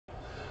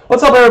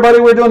What's up, everybody?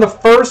 We're doing the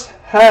first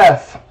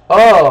half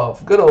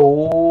of good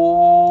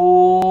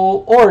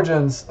old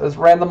Origins. Let's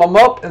random them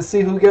up and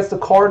see who gets the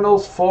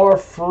Cardinals for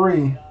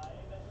free.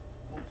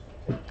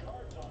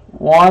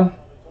 1,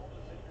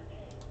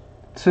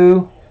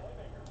 2,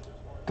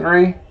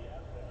 3,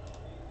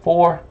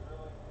 4,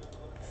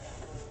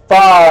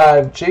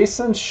 5.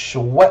 Jason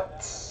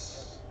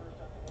Schwett.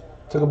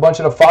 Took a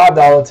bunch of the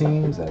 $5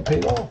 teams and it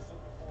paid off.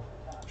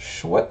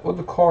 Schwett with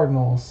the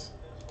Cardinals.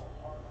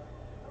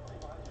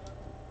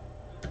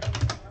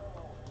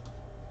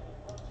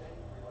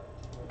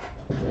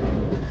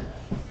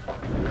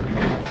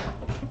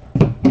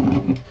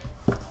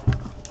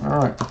 All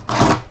right.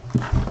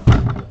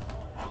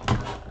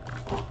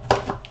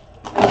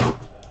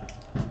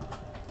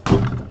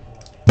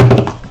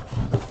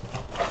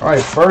 All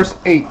right, first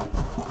 8.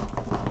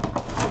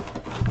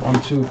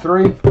 1, 2,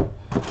 3, 4,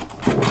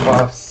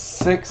 5,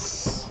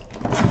 6,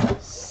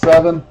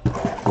 7,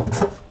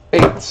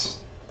 8.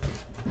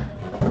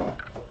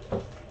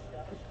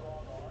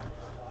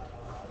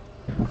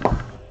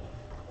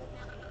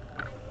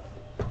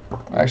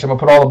 Actually, I'm gonna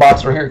put all the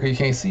boxes right here because you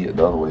can't see it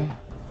the other way.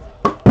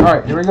 All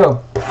right, here we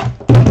go.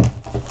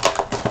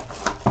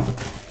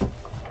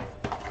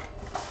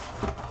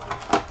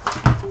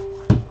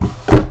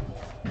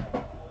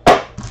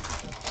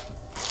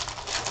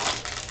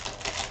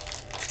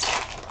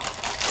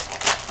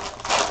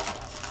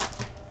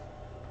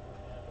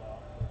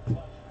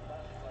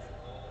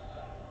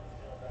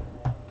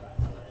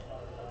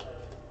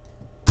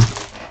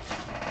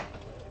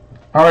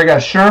 All right,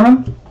 got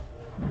Sherman,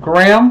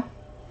 Graham,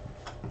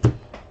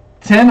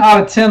 10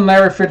 out of 10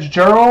 Larry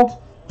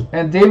Fitzgerald,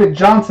 and David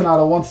Johnson out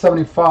of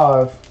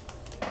 175.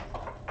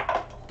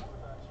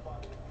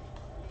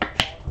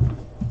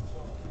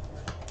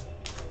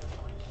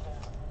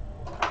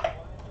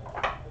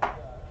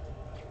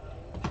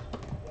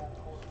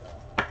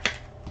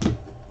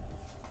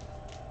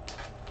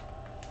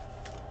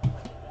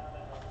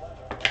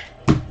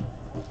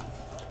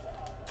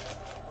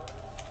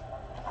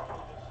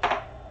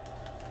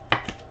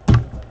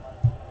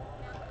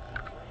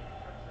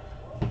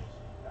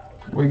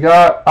 We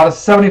got out of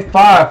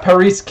 75,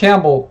 Paris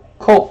Campbell,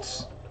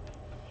 Colts.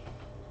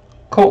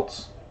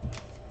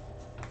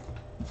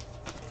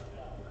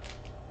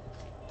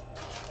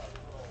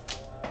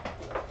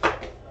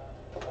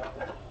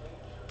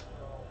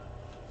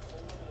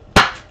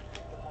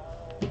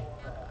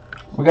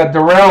 We got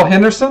Darrell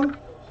Henderson,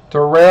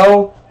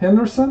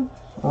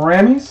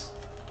 Rammies.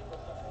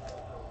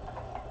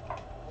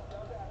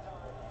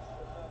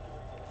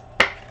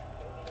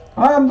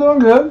 I'm doing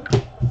good.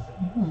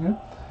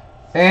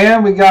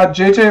 And we got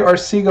J.J.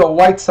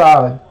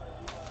 Arcega-Whiteside,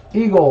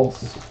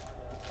 Eagles.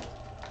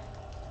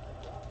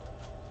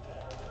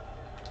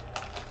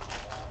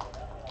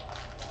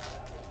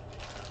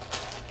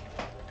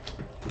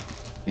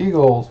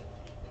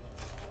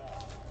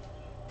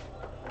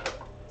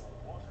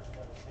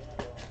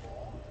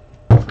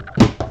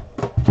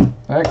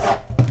 Next.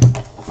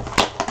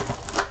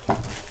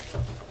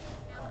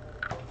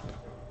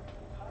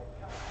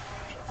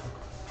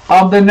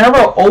 They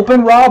never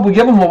open, Rob. We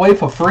give them away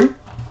for free.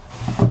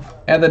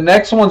 And the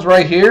next one's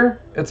right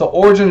here. It's an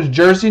Origins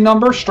jersey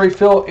number, straight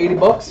fill, 80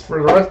 bucks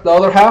for the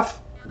other half.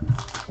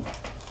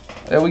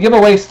 And we give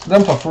away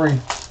them for free.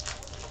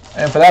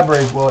 And for that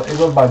break, well, it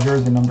goes by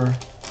jersey number.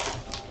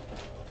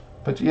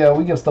 But yeah,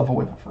 we give stuff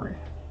away for free.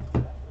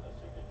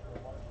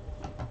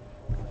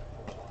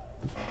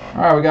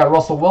 All right, we got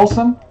Russell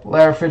Wilson,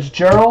 Larry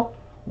Fitzgerald,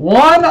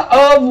 1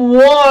 of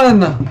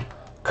 1.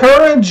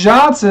 Curran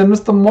Johnson,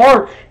 Mr.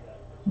 Mark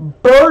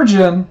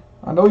Burgeon.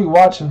 I know you're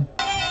watching.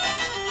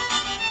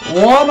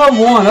 1 of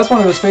 1. That's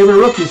one of his favorite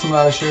rookies from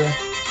last year.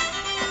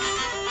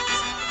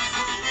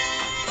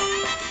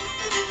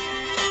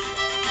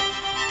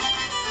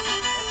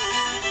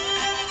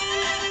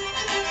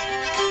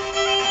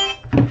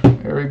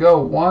 There we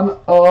go. 1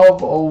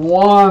 of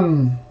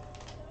 1.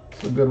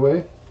 That's a good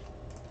way.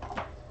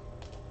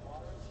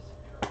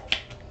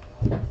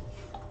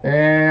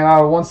 And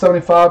out of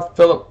 175,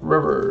 Phillip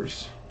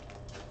Rivers.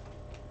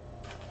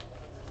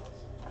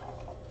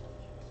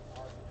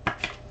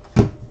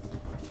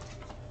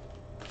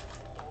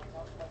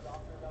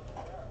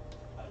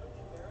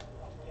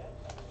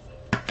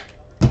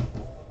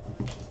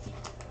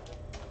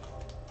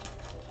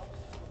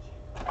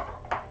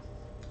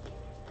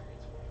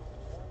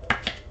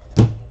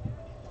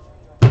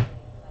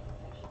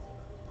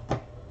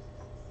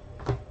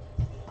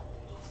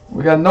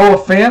 We got Noah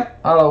Fant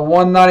out of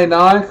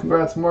 199.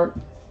 Congrats, Mark.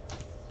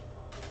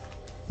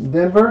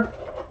 Denver.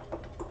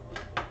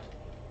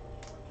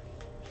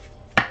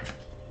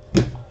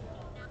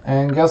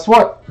 And guess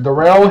what?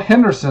 Darrell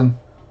Henderson,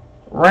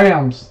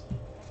 Rams.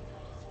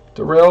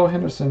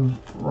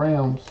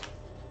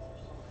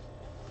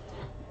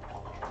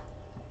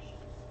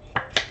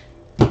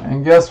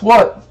 And guess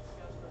what?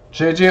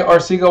 J.J.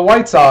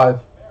 Arcega-Whiteside.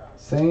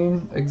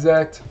 Same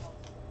exact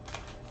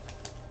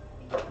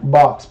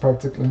box,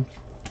 practically.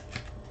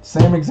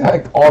 Same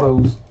exact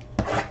autos.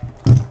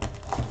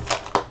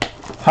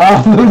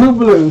 Honolulu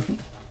Blue.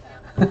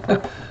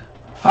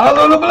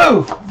 Honolulu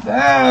Blue.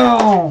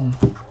 Down.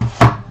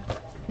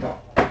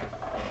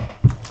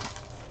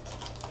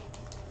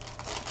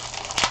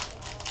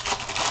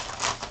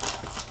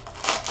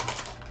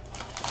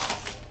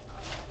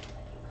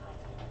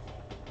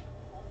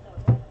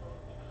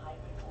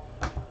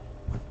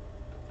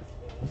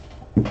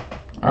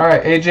 All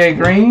right, AJ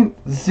Green,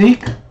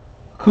 Zeke,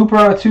 Cooper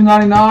out of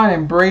 299,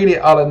 and Brady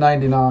out of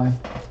 99.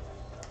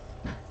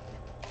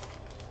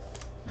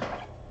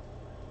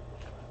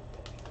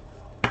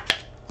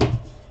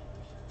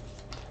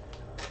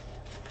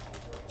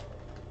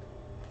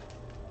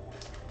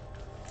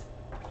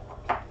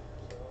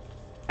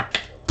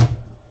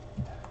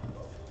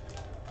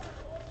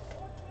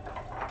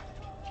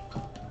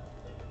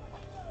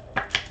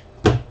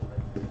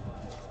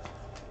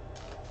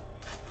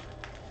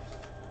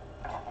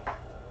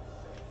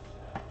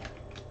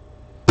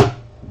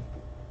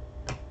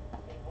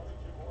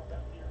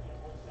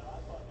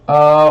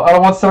 Out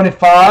of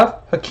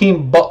 175,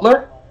 Hakeem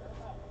Butler.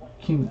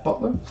 Hakeem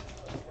Butler.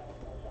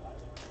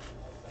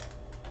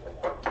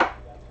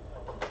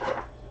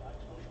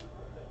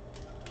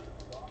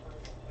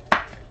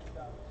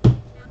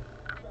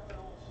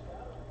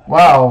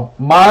 Wow,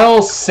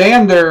 Miles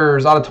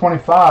Sanders out of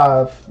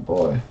 25.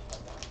 Boy,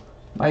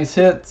 nice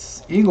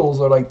hits. Eagles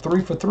are like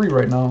 3 for 3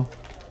 right now.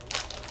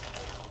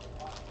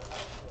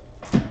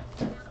 Out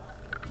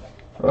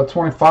of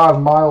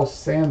 25, Miles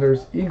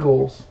Sanders,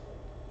 Eagles.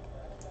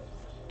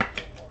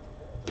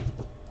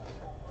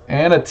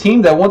 And a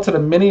team that went to the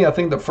mini, I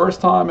think the first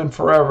time in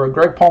forever.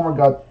 Greg Palmer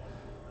got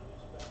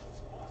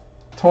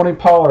Tony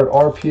Pollard,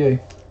 RPA.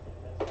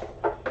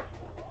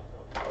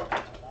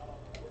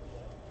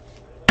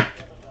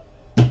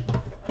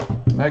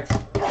 Next.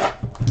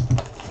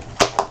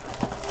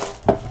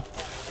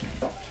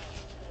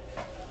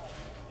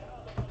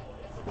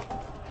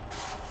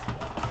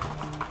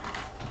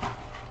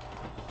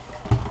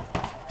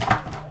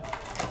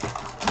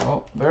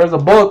 Oh, there's a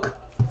book.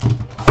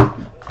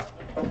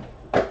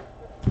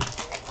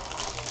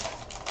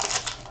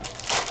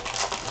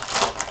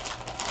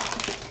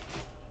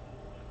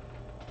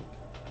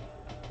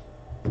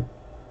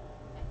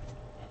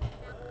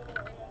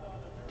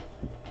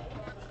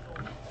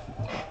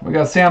 We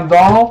got Sam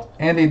Darnold,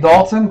 Andy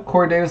Dalton,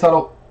 Corey Davis out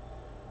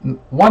of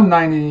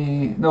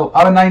 190, no,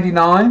 out of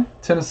 99,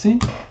 Tennessee,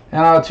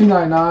 and out of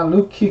 299,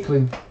 Luke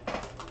Kuechly.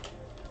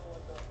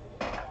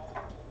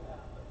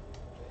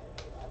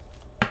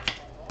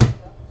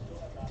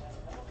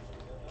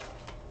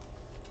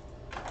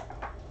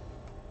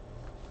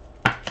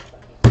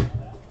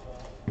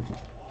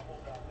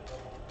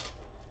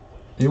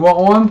 You want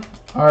one?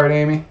 All right,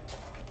 Amy.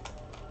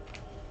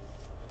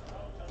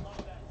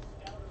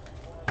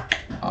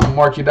 I'll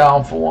mark you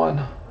down for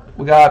one.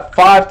 We got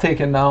 5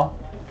 taken now.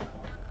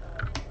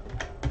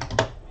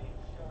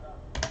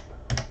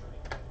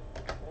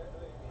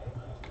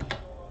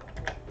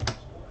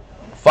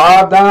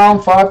 $5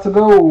 down, 5 to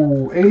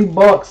go.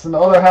 $80 in the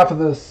other half of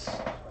this.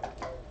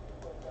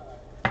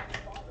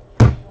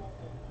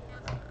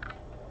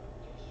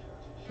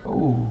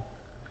 Ooh.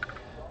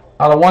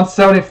 Out of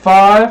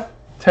 175,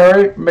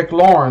 Terry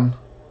McLaurin.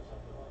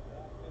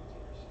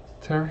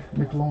 Terry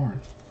McLaurin.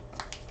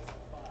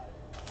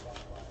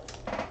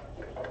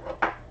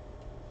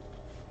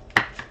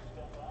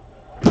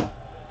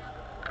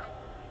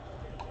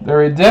 The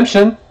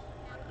redemption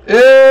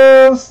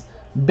is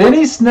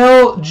Benny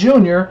Snell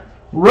Jr.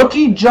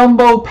 Rookie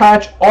Jumbo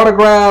Patch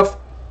Autograph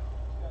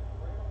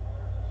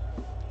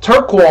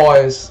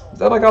Turquoise. Is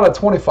that like out of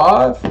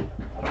 25?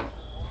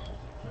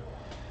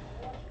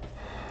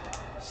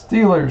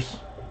 Steelers.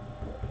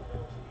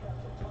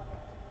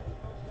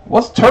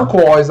 What's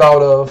turquoise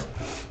out of?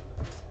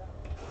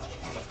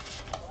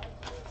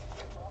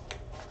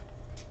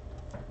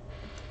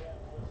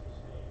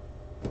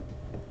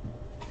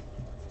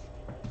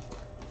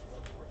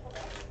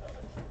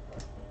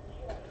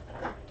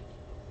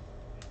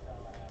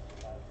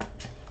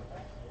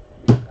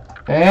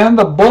 And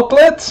the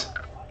booklet.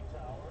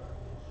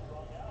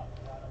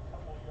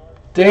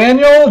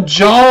 Daniel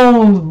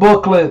Jones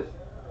booklet.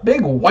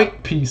 Big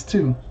white piece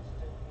too.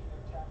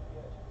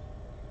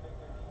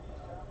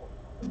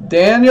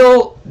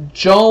 Daniel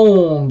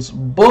Jones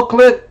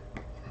booklet.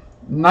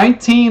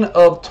 19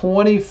 of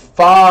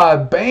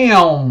 25.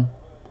 Bam.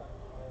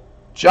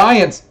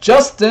 Giants,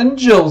 Justin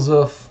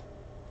Joseph.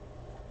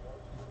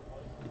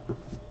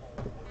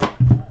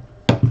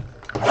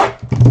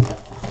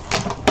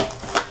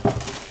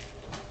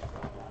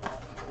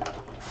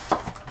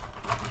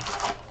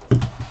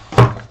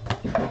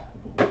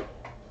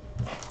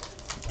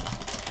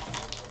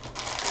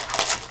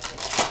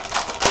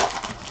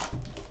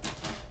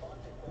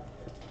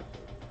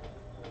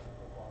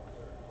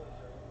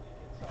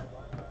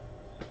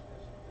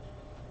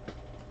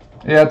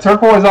 Yeah,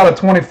 turquoise out of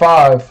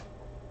 25.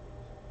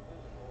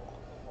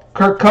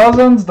 Kirk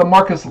Cousins,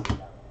 DeMarcus,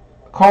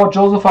 Carl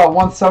Joseph out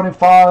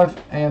 175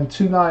 and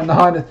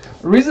 299.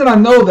 The reason I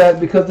know that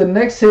because the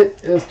next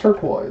hit is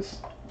turquoise.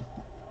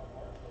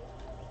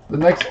 The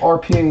next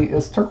RPA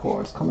is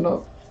turquoise coming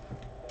up.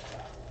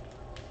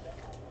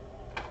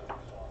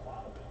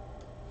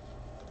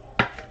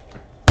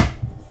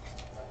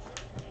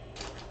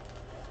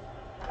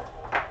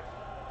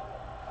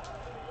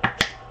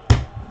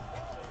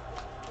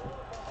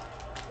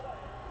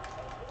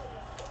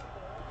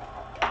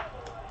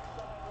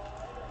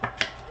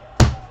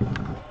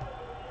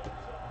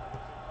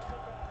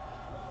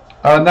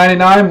 Out of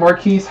 99,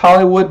 Marquise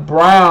Hollywood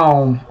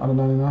Brown. Out of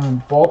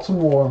 99,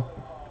 Baltimore.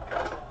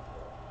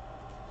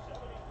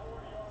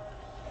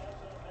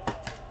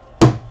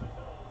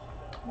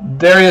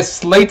 Darius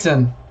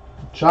Slayton,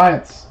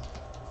 Giants.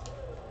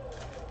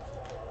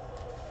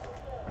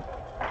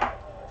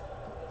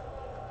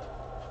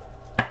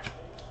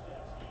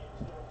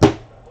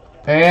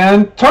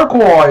 And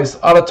turquoise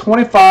out of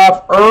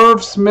 25,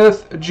 Irv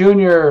Smith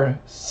Jr.,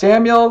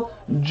 Samuel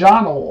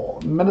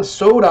Johnell,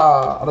 Minnesota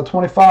out of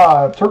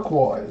 25,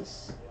 turquoise.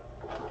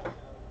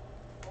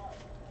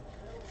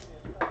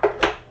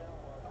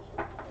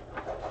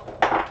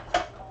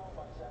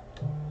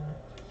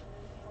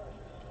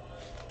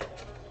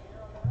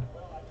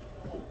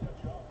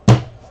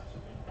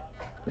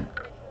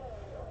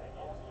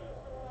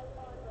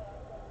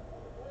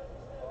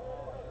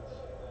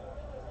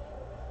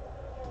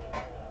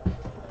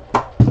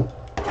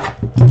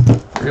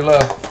 Three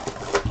left.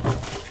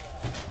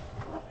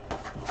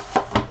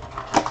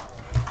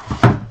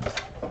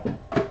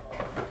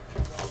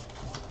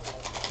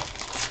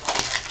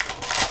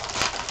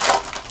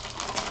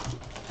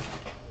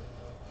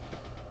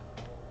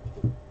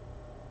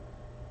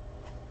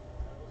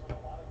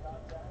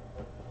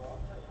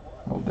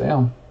 Oh,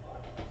 damn.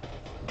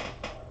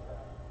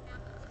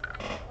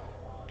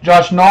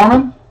 Josh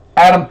Norman,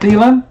 Adam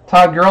Thielen,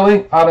 Todd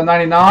Gurley out of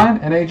 99,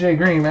 and AJ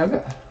Green,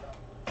 man.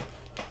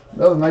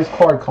 That was a nice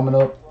card coming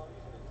up.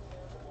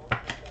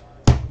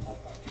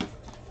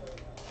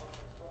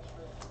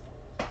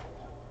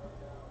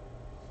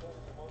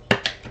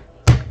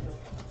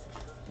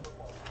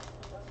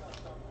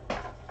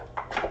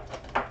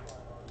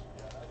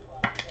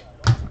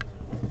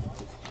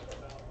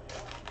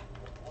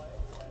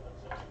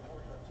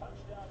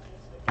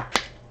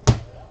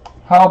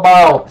 How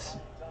about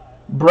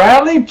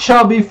Bradley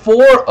Chubby,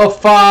 4 of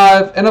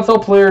 5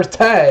 NFL players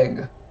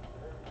tag?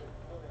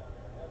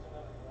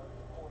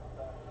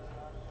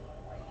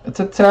 It's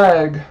a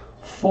tag.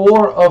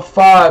 4 of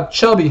 5.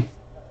 Chubby.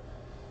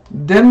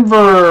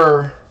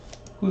 Denver.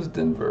 Who's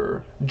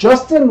Denver?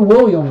 Justin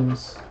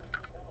Williams.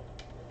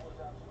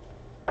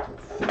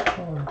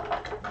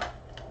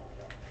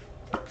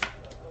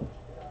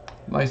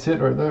 Nice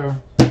hit right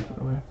there.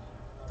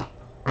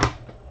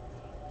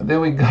 And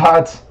then we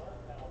got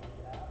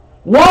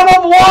 1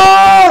 of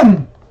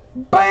 1!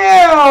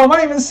 Bam! I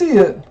didn't even see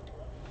it.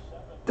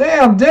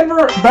 Damn,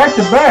 Denver back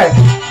to back.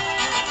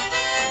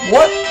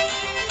 What?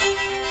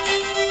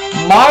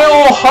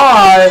 Mile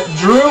High,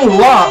 Drew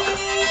Lock.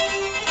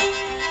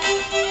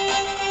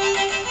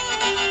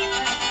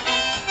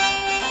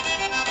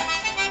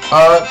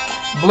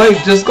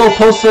 Blake, just go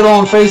post it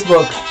on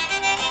Facebook.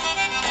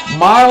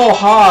 Mile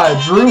High,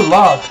 Drew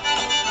Lock.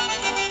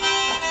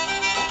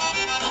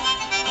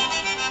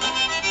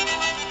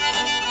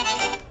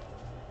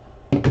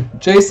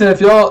 Jason,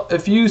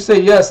 if you say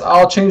yes,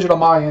 I'll change it on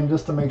my end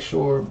just to make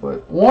sure.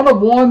 But 1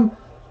 of 1,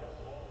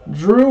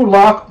 Drew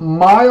Lock,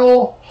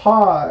 Mile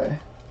High.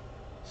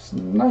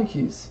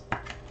 Nikes.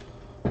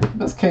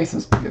 This case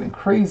is getting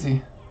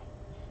crazy.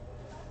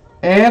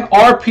 And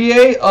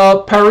RPA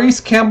of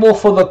Paris Campbell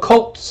for the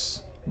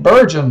Colts.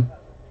 Virgin.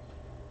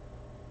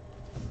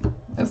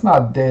 It's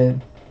not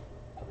dead.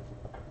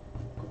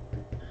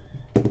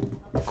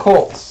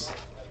 Colts.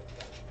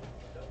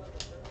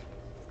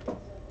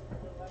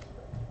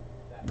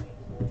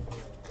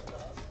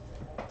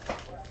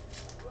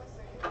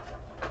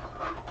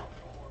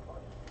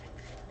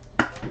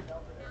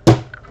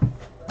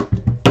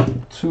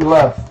 Two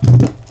left.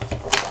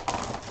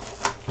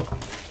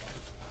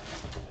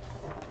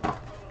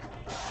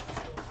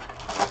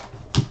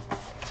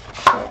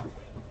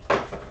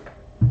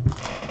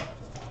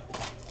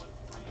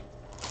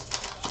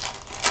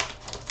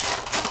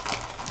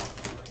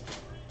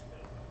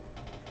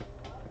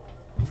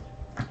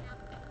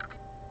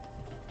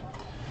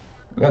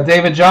 We got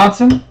David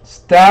Johnson,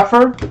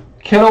 Stafford,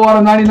 Kittle out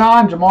of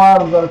 99, Jamal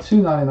Adams out of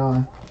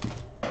 299.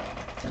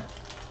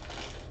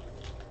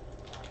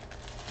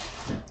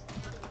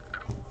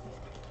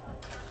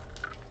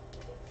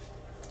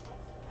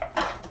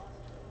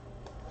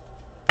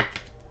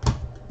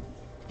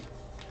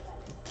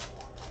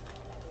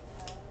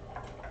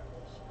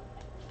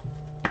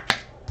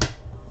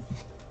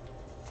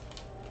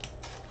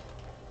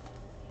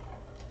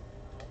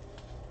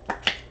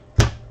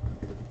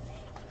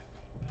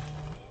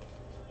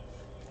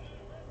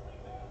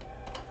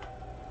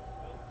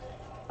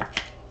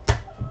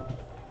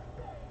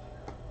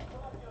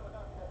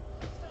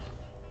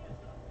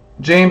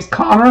 James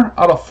Conner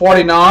out of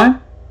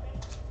 49.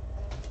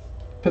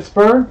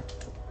 Pittsburgh.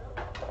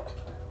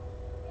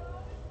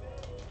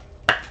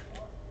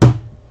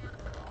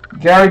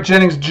 Gary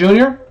Jennings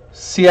Jr.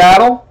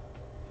 Seattle.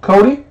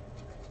 Cody.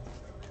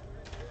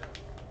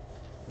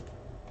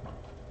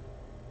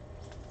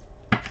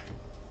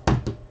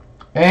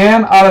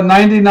 And out of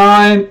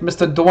 99,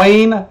 Mr.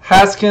 Dwayne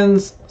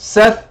Haskins,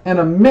 Seth in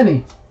a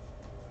mini.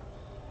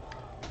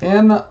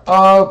 In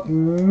a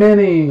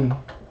mini.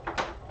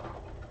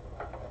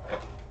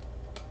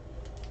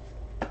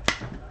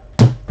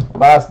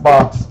 Last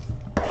box.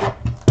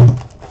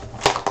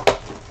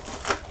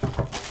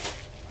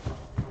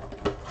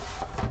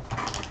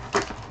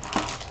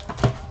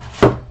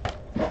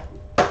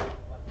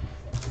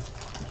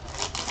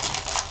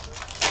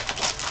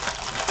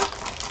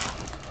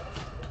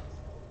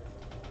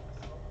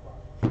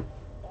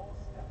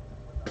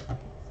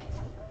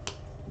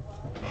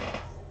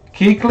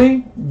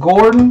 Kuechly,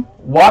 Gordon,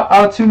 Watt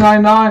out of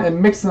 299, and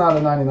Mixon out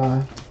of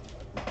 99.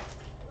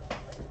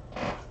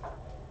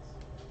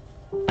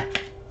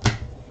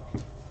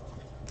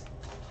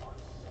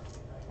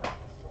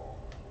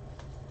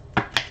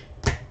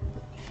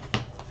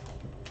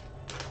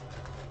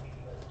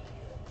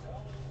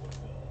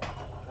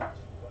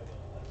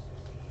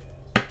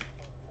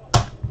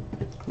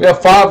 We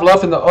have 5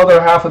 left in the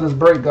other half of this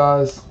break,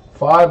 guys.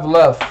 5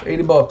 left,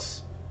 80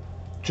 bucks.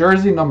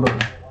 Jersey number.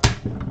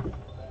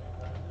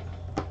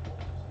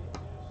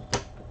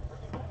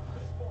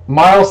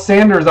 Miles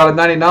Sanders out of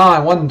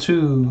 99. 1,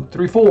 2,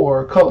 3,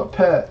 4. Color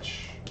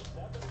patch.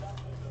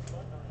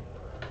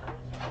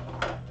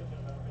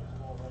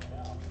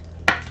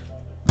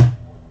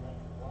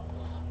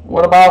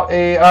 What about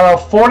a out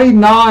of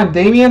 49,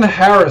 Damian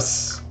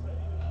Harris.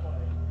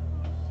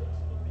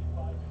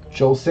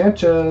 Joe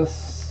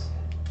Sanchez.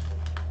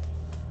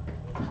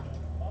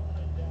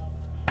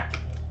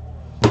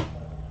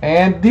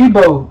 And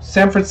Debo,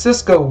 San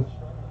Francisco.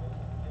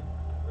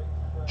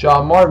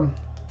 John Martin.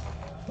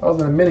 That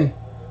was in a mini,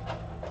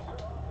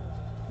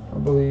 I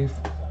believe.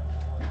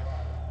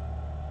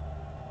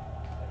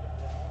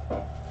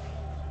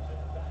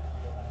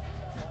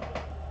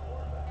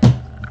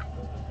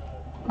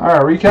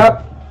 Alright,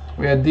 recap.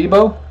 We had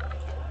Debo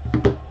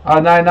out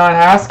of 99,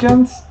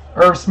 Haskins.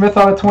 Irv Smith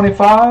out of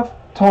 25.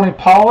 Tony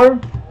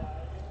Pollard.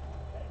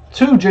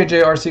 2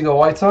 J.J.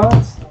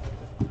 Arcega-Whitesides.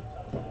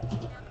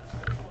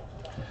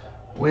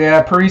 We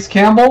have Parise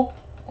Campbell,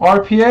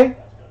 RPA.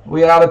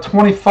 We out of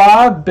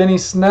 25, Benny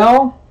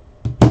Snell.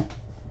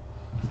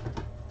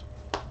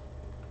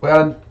 We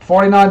had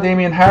 49,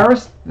 Damian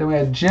Harris. Then we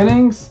had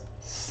Jennings,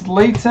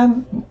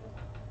 Slayton,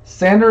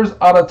 Sanders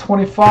out of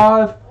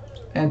 25,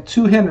 and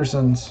 2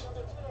 Hendersons.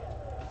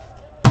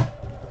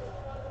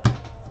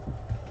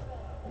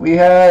 We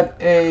had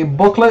a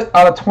booklet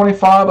out of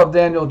 25 of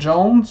Daniel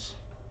Jones.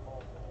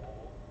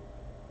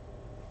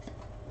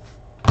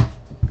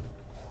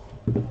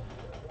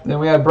 Then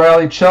we had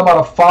Bradley Chubb out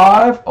of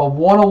 5, a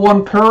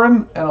 101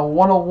 Curran, and a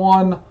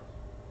 101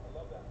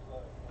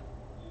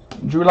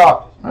 Drew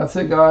Lock. That's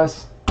it,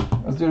 guys.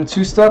 Let's do the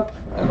 2-step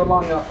and the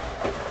line up.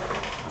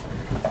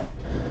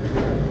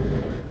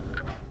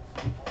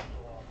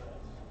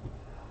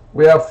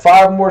 We have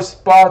 5 more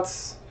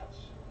spots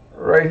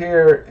right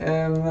here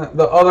in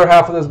the other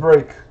half of this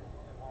break.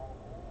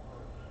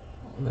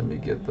 Let me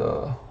get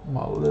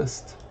my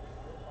list.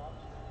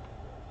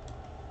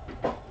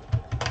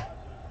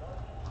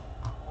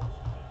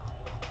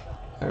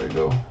 There we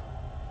go.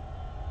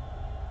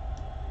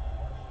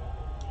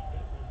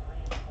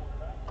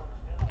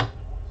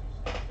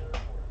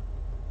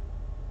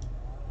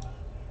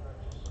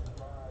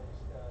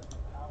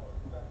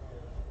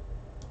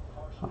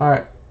 All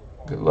right.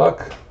 Good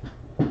luck.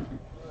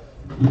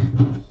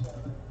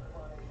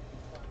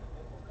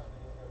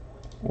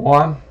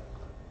 One,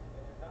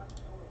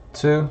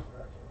 2,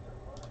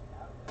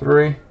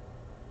 3,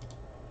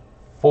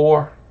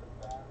 4,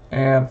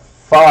 and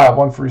 5.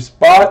 1 free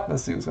spot.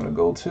 Let's see who's going to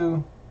go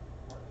to.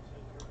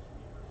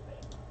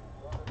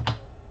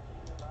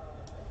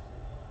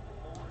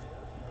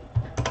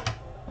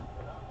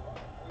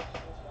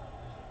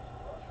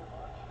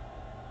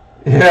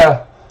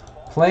 Yeah,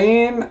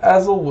 plain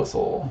as a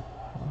whistle.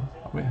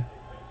 I mean,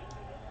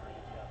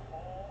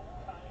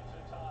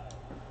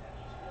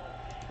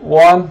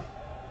 1,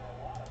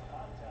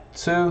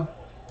 2,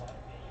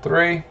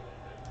 3,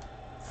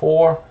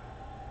 4,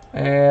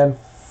 and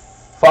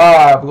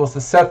 5. It goes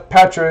to Seth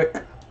Patrick.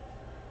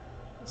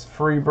 It's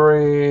free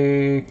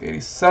break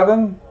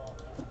 87.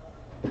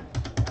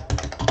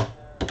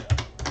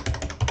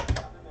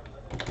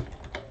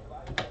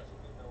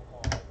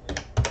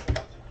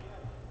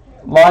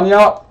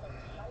 Lanya.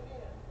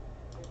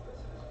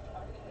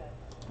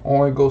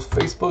 Only goes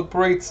Facebook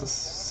breaks. Let's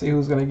see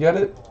who's going to get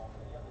it.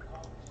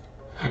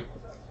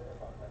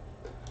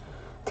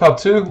 Top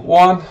 2.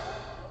 1,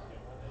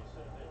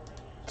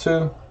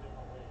 2,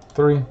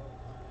 3,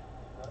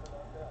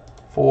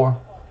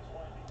 4,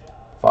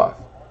 5.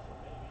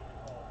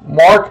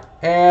 Mark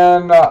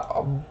and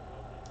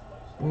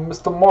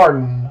Mr.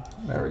 Martin.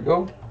 There we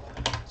go.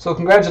 So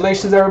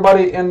congratulations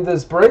everybody in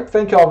this break.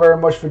 Thank you all very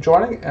much for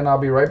joining, and I'll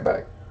be right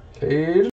back. Cage.